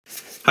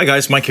Hi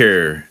guys, Mike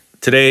here.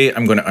 Today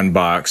I'm going to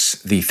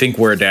unbox the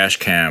Thinkware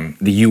Dashcam,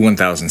 the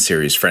U1000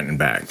 series front and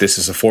back. This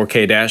is a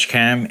 4K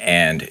dashcam,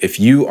 and if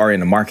you are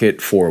in the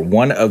market for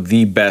one of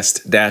the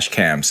best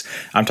dashcams,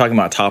 I'm talking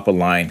about top of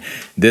line,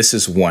 this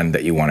is one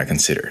that you want to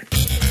consider.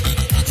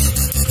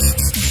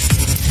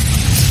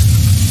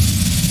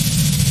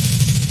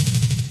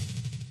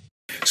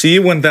 So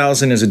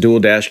U1000 is a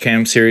dual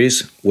dashcam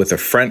series with a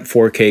front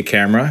 4K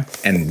camera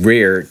and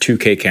rear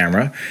 2K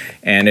camera,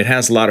 and it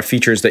has a lot of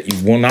features that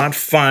you will not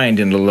find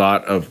in a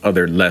lot of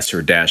other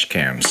lesser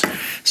dashcams.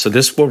 So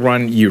this will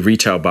run you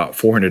retail about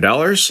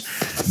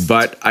 $400,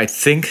 but I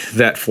think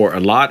that for a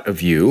lot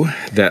of you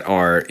that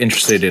are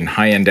interested in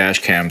high-end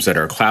dashcams that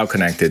are cloud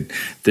connected,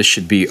 this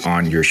should be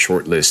on your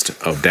short list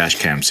of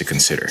dashcams to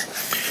consider.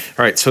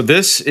 All right, so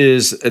this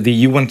is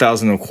the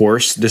U1000, of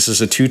course. This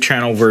is a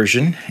 2-channel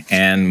version,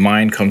 and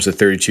mine comes with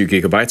 32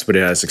 gigabytes, but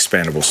it has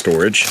expandable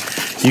storage.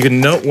 You can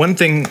note one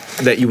thing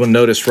that you will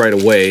notice right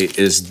away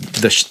is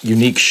the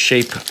unique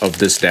shape of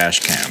this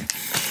dash cam.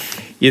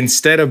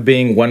 Instead of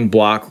being one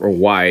block or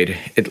wide,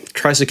 it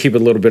tries to keep a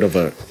little bit of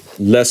a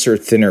lesser,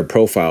 thinner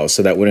profile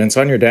so that when it's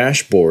on your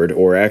dashboard,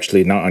 or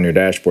actually not on your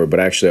dashboard, but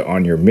actually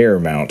on your mirror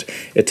mount,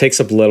 it takes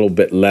up a little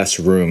bit less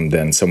room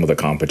than some of the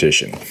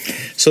competition.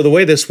 So the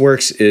way this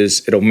works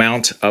is it'll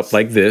mount up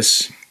like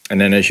this,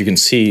 and then as you can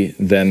see,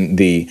 then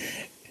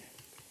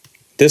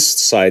this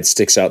side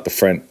sticks out the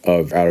front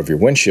out of your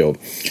windshield,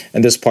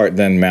 and this part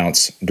then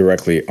mounts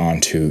directly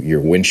onto your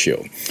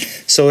windshield.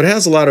 So it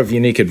has a lot of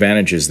unique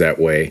advantages that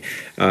way.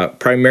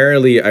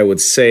 Primarily, I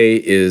would say,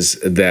 is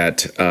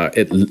that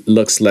it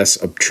looks less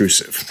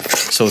obtrusive.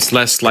 So it's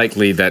less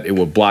likely that it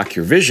will block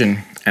your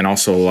vision, and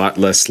also a lot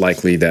less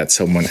likely that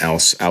someone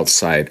else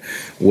outside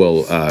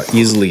will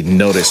easily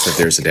notice that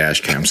there's a dash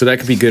cam. So that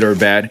could be good or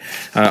bad.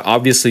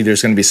 Obviously,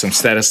 there's going to be some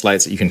status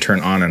lights that you can turn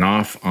on and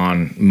off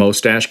on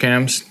most dash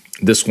cams.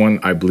 This one,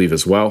 I believe,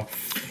 as well.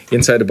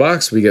 Inside the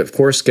box, we of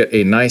course get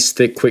a nice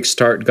thick quick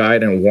start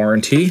guide and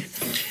warranty.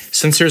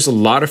 Since there's a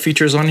lot of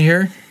features on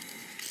here,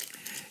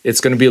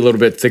 it's going to be a little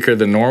bit thicker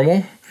than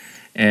normal.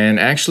 And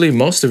actually,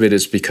 most of it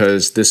is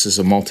because this is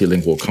a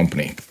multilingual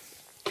company.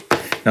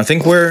 Now,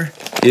 Thinkware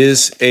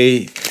is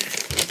a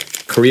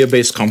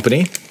Korea-based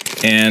company,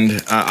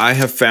 and I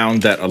have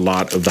found that a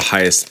lot of the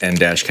highest end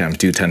dash cams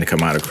do tend to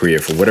come out of Korea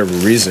for whatever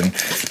reason,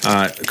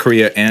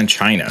 Korea and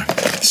China.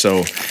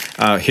 So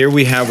here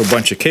we have a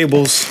bunch of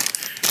cables.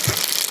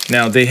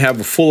 Now they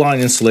have a full-on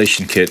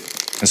installation kit.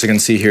 As you can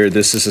see here,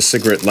 this is a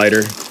cigarette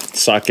lighter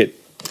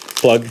socket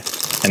plug,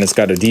 and it's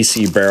got a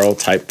DC barrel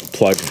type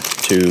plug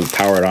to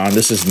power it on.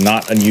 This is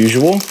not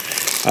unusual.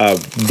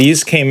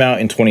 These came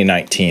out in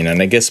 2019,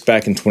 and I guess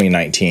back in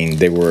 2019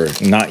 they were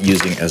not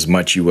using as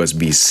much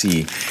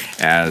USB-C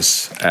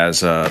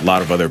as a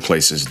lot of other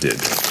places did.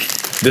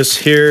 This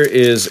here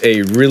is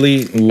a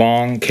really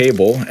long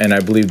cable, and I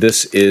believe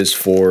this is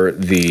for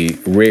the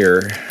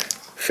rear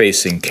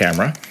facing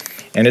camera,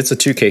 and it's a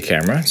 2K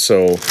camera,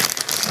 so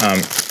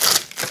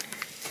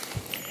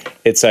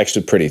it's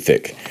actually pretty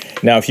thick.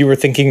 Now, if you were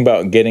thinking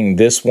about getting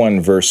this one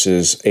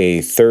versus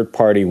a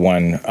third-party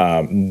one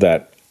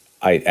that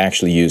I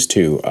actually use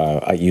too.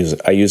 I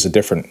use a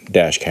different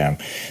dash cam.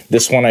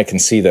 This one, I can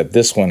see that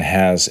this one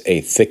has a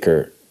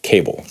thicker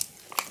cable.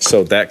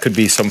 So that could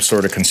be some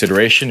sort of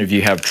consideration if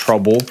you have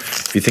trouble,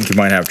 if you think you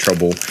might have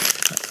trouble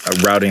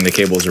routing the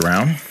cables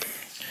around.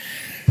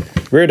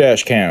 Rear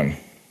dash cam,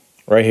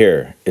 right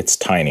here, it's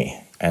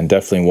tiny and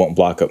definitely won't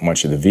block up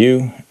much of the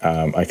view.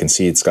 I can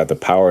see it's got the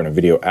power and a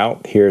video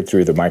out here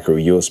through the micro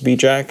USB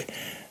jack.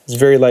 It's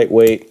very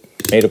lightweight.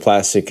 Made of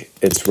plastic,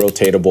 it's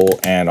rotatable,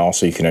 and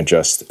also you can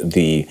adjust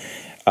the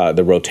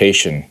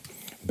rotation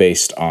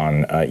based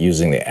on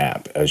using the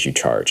app as you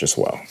charge as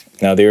well.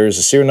 Now there is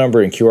a serial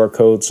number and QR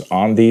codes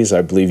on these.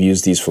 I believe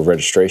use these for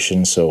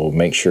registration, so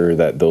make sure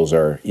that those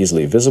are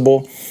easily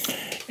visible.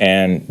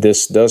 And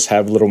this does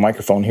have a little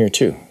microphone here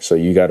too. So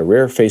you got a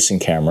rear facing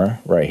camera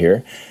right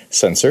here,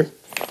 sensor,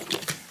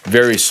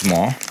 very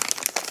small.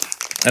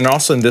 And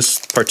also in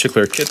this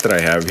particular kit that I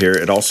have here,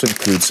 it also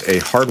includes a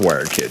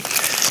hardwire kit.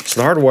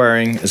 So the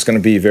hardwiring is going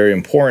to be very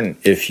important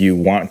if you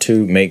want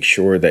to make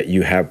sure that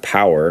you have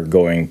power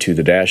going to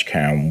the dash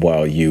cam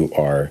while you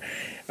are,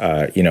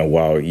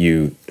 while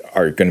you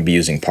are going to be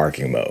using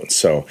parking mode.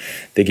 So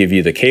they give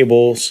you the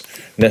cables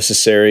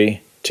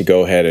necessary to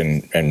go ahead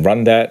and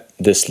run that.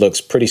 This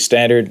looks pretty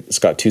standard. It's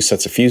got 2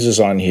 sets of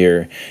fuses on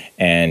here,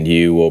 and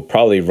you will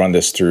probably run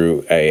this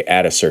through a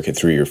ATA circuit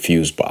through your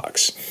fuse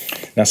box.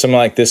 Now, something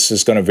like this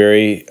is going to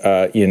vary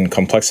in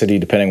complexity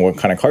depending on what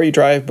kind of car you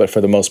drive, but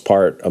for the most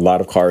part, a lot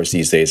of cars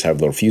these days have a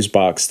little fuse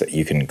box that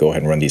you can go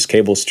ahead and run these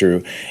cables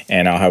through,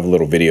 and I'll have a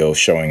little video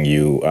showing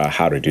you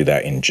how to do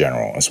that in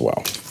general as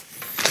well.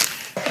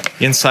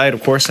 Inside,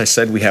 of course, I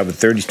said we have a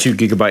 32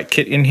 gigabyte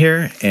kit in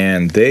here,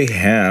 and they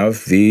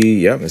have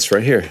the, it's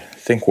right here,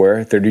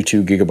 Thinkware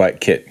 32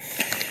 gigabyte kit.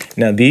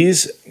 Now,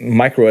 these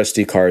micro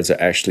SD cards are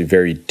actually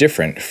very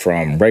different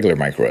from regular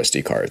micro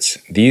SD cards.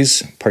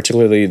 These,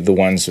 particularly the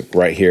ones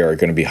right here, are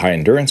going to be high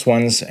endurance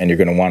ones, and you're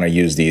going to want to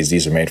use these.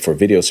 These are made for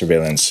video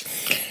surveillance.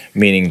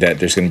 meaning that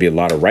there's going to be a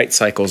lot of write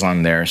cycles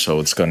on there, so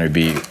it's going to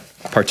be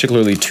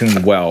particularly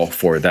tuned well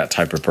for that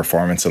type of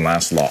performance and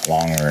lasts a lot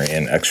longer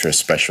in extra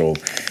special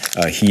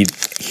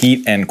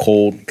heat and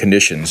cold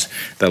conditions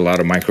that a lot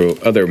of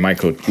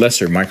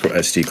lesser micro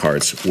SD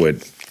cards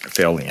would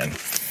fail in.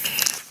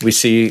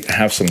 We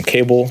have some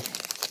cable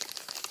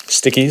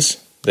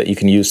stickies that you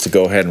can use to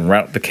go ahead and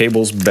route the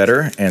cables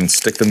better and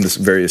stick them to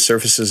various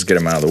surfaces, get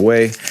them out of the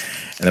way.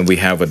 And then we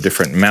have a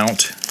different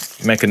mount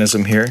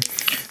mechanism here.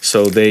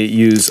 So they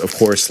use, of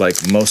course,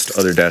 like most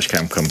other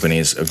dashcam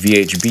companies, a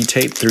VHB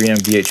tape, 3M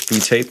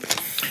VHB tape.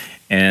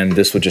 And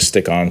this would just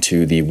stick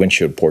onto the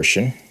windshield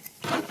portion.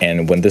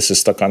 And when this is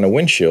stuck on the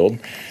windshield,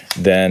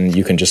 then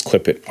you can just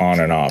clip it on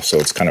and off. So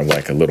it's kind of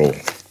like a little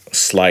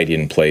slide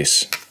in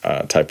place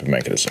type of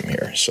mechanism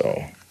here.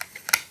 So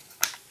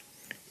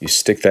you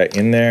stick that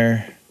in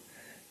there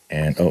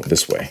and,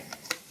 this way.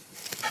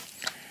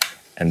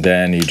 And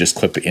then you just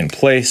clip it in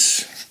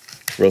place,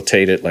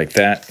 rotate it like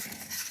that.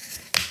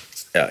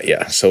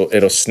 Yeah, so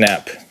it'll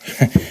snap.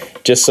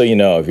 Just so you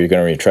know, if you're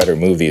going to try to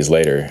remove these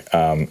later,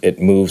 it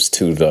moves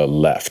to the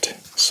left.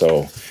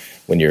 So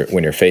when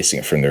you're facing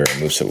it from there, it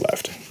moves to the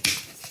left.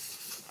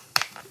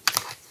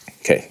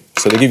 Okay,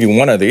 so they give you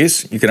one of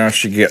these. You can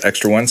actually get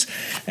extra ones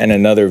and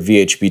another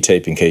VHB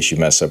tape in case you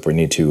mess up or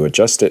need to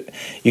adjust it.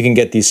 You can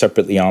get these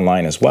separately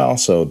online as well,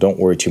 so don't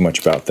worry too much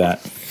about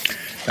that.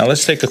 Now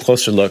let's take a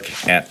closer look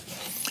at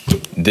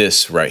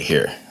this right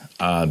here.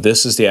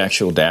 This is the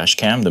actual dash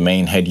cam, the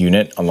main head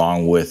unit,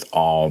 along with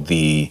all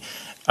the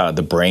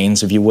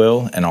brains, if you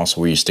will, and also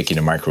where you're sticking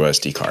a micro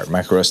SD card.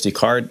 Micro SD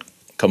card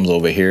comes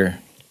over here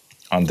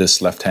on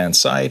this left-hand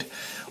side.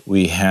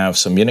 We have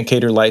some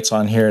indicator lights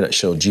on here that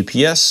show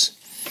GPS.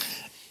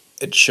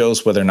 It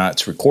shows whether or not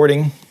it's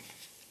recording,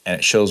 and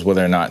it shows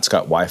whether or not it's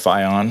got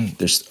Wi-Fi on.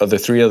 There's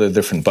three other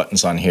different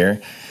buttons on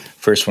here.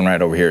 First one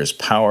right over here is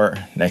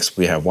power. Next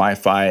we have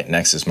Wi-Fi.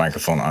 Next is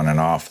microphone on and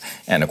off,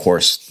 and a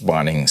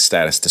corresponding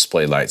status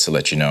display light to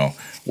let you know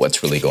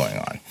what's really going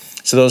on.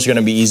 So those are going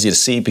to be easy to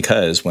see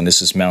because when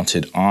this is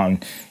mounted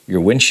on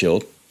your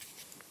windshield,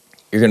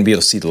 you're going to be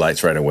able to see the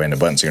lights right away, and the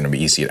buttons are going to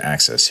be easy to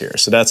access here.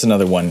 So that's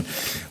another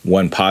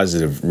one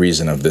positive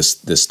reason of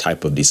this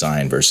type of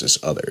design versus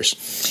others.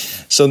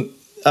 So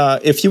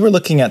if you were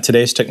looking at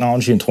today's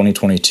technology in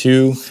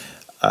 2022,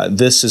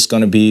 this is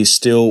going to be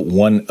still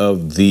one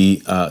of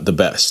the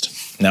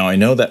best. Now, I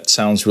know that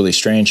sounds really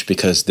strange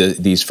because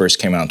these first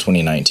came out in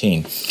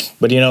 2019,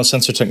 but you know,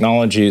 sensor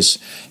technologies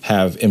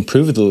have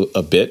improved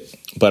a bit,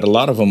 but a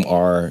lot of them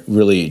are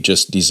really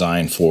just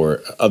designed for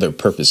other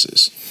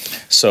purposes.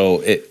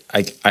 So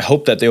I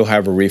hope that they'll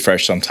have a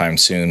refresh sometime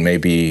soon,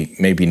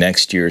 maybe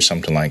next year or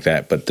something like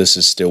that. But this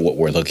is still what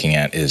we're looking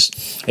at is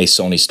a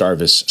Sony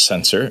Starvis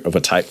sensor of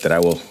a type that I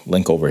will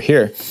link over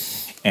here.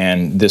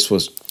 And this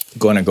was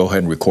going to go ahead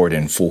and record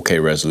in full K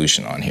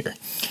resolution on here.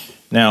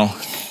 Now,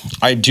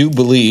 I do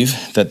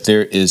believe that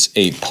there is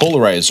a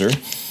polarizer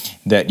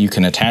that you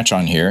can attach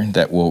on here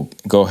that will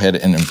go ahead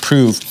and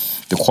improve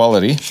the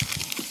quality.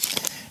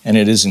 And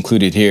it is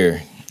included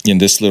here in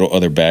this little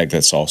other bag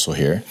that's also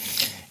here.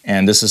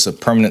 And this is a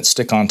permanent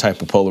stick-on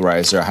type of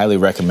polarizer. I highly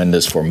recommend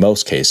this for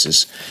most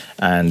cases.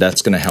 And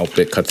that's going to help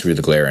it cut through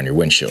the glare on your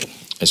windshield.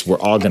 As we're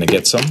all going to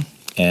get some,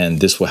 and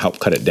this will help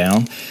cut it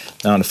down.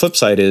 Now, on the flip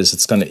side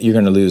is you're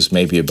going to lose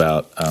maybe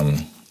about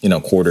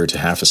quarter to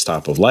half a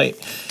stop of light,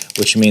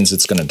 which means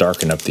it's going to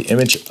darken up the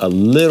image a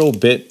little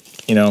bit,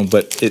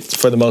 but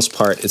for the most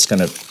part, it's going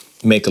to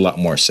make a lot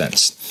more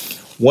sense.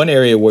 One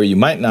area where you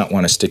might not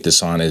want to stick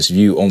this on is if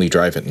you only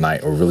drive at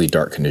night or really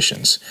dark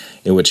conditions,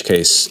 in which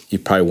case you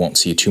probably won't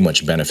see too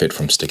much benefit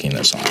from sticking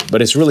this on.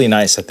 But it's really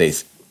nice that they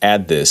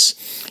add this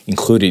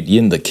included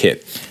in the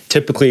kit.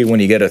 Typically, when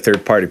you get a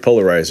third-party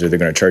polarizer, they're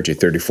going to charge you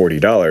 $30,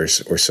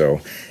 $40 or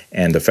so.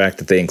 And the fact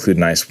that they include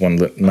nice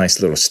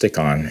little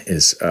stick-on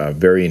is a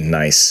very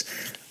nice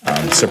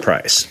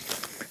surprise.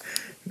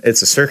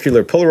 It's a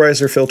circular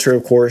polarizer filter,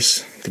 of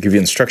course. They give you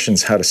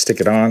instructions how to stick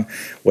it on,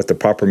 what the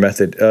proper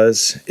method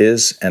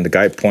is, and the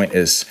guide point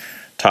is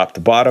top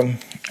to bottom.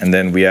 And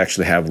then we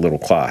actually have a little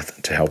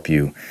cloth to help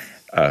you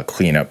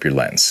clean up your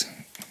lens.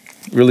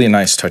 Really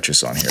nice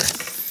touches on here.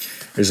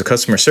 There's a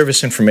customer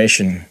service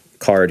information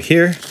card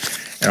here,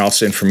 and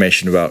also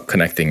information about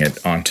connecting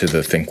it onto the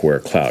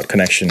Thinkware cloud,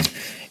 connection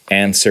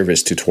and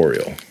service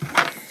tutorial.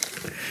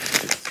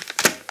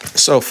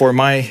 So for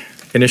my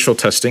initial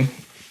testing,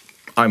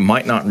 I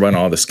might not run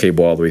all this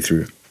cable all the way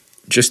through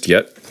just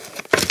yet.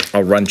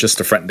 I'll run just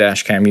the front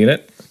dash cam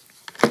unit.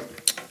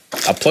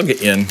 I'll plug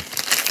it in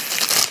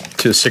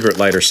to the cigarette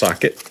lighter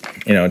socket,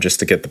 just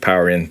to get the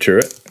power in through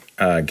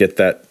it, get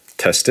that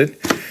tested.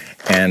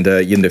 And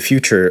in the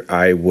future,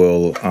 I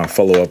will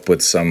follow up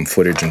with some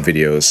footage and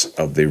videos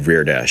of the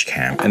rear dash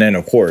cam. And then,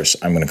 of course,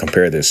 I'm going to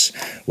compare this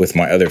with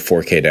my other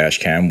 4K dash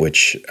cam,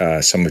 which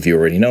some of you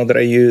already know that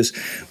I use,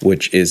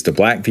 which is the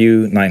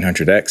Blackview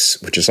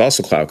 900X, which is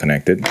also cloud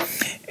connected.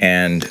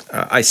 And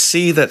I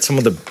see that some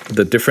of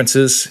the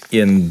differences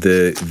in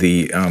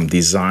the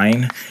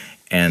design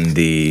and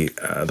the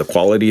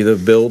quality of the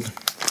build,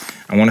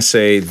 I want to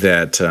say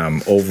that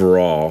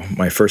overall,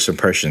 my first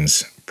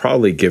impressions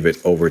probably give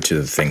it over to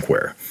the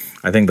Thinkware.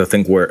 I think the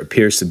Thinkware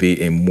appears to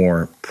be a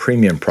more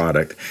premium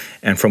product.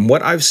 And from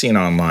what I've seen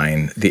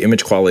online, the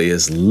image quality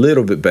is a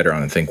little bit better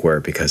on the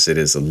Thinkware because it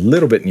is a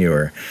little bit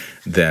newer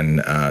than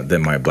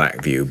my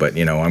Blackview. But,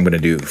 you know, I'm going to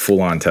do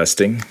full-on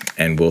testing,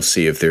 and we'll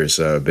see if there's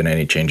been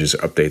any changes,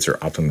 updates, or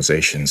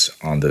optimizations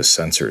on the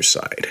sensor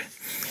side.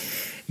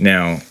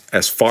 Now,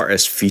 as far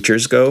as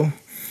features go,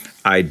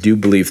 I do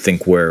believe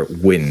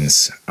Thinkware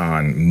wins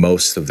on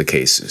most of the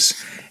cases.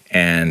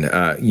 And,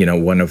 you know,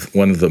 one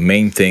of the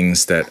main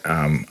things that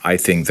I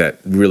think that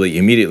really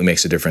immediately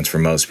makes a difference for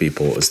most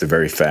people is the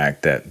very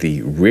fact that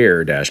the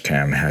rear dash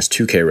cam has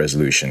 2K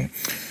resolution,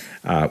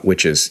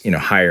 which is, you know,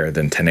 higher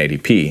than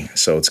 1080p.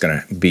 So it's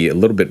going to be a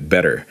little bit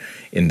better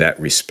in that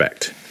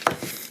respect.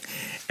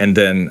 And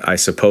then I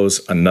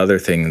suppose another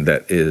thing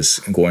that is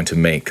going to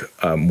make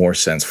more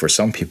sense for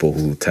some people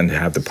who tend to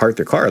have to park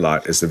their car a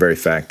lot is the very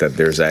fact that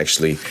there's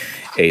actually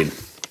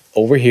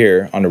over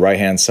here on the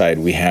right-hand side,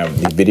 we have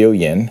the video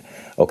in,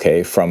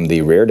 okay, from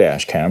the rear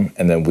dash cam,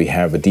 and then we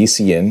have a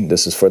DC in.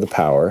 This is for the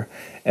power,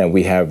 and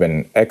we have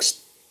an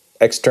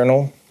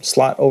external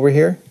slot over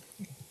here,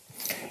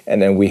 and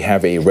then we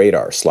have a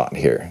radar slot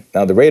here.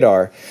 Now, the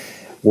radar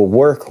will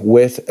work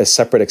with a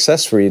separate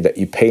accessory that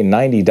you pay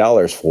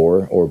 $90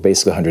 for, or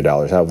basically $100.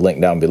 I'll have a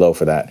link down below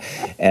for that,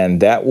 and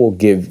that will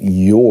give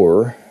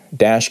your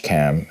dash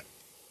cam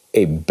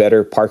a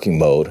better parking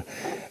mode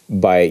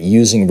by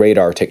using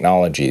radar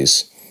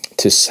technologies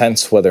to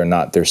sense whether or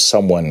not there's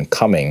someone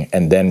coming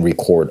and then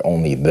record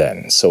only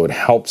then. So it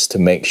helps to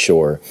make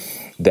sure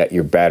that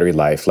your battery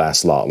life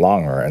lasts a lot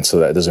longer, and so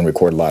that it doesn't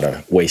record a lot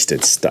of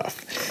wasted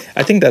stuff.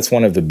 I think that's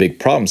one of the big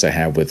problems I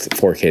have with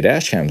 4K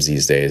dash cams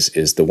these days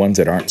is the ones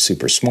that aren't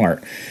super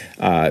smart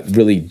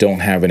really don't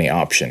have any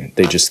option.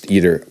 They just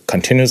either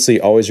continuously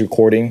always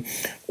recording,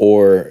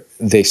 or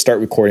they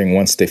start recording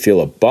once they feel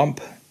a bump,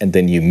 and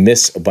then you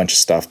miss a bunch of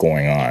stuff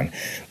going on.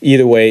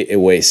 Either way, it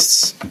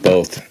wastes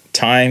both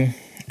time,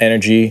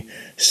 energy,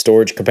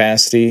 storage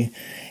capacity,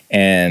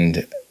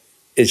 and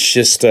it's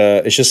just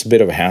a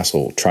bit of a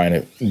hassle trying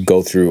to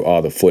go through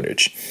all the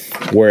footage.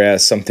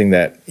 Whereas something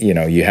that, you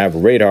know, you have a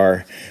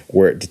radar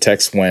where it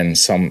detects when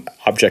some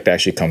object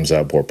actually comes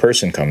up or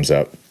person comes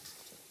up,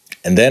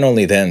 and then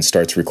only then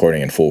starts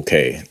recording in full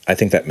K. I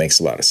think that makes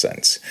a lot of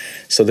sense.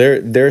 So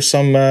there's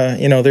some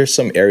you know, there's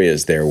some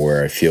areas there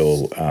where I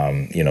feel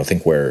you know,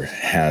 Thinkware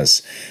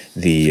has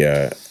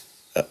the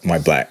my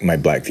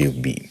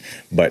Blackview beat.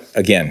 But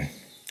again,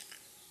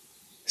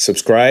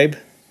 subscribe,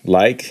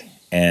 like,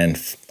 and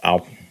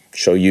I'll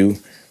show you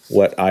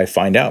what I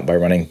find out by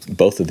running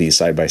both of these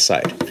side by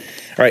side. All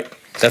right,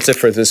 that's it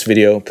for this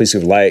video. Please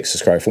leave a like,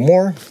 subscribe for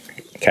more.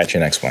 Catch you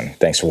next one.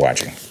 Thanks for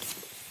watching.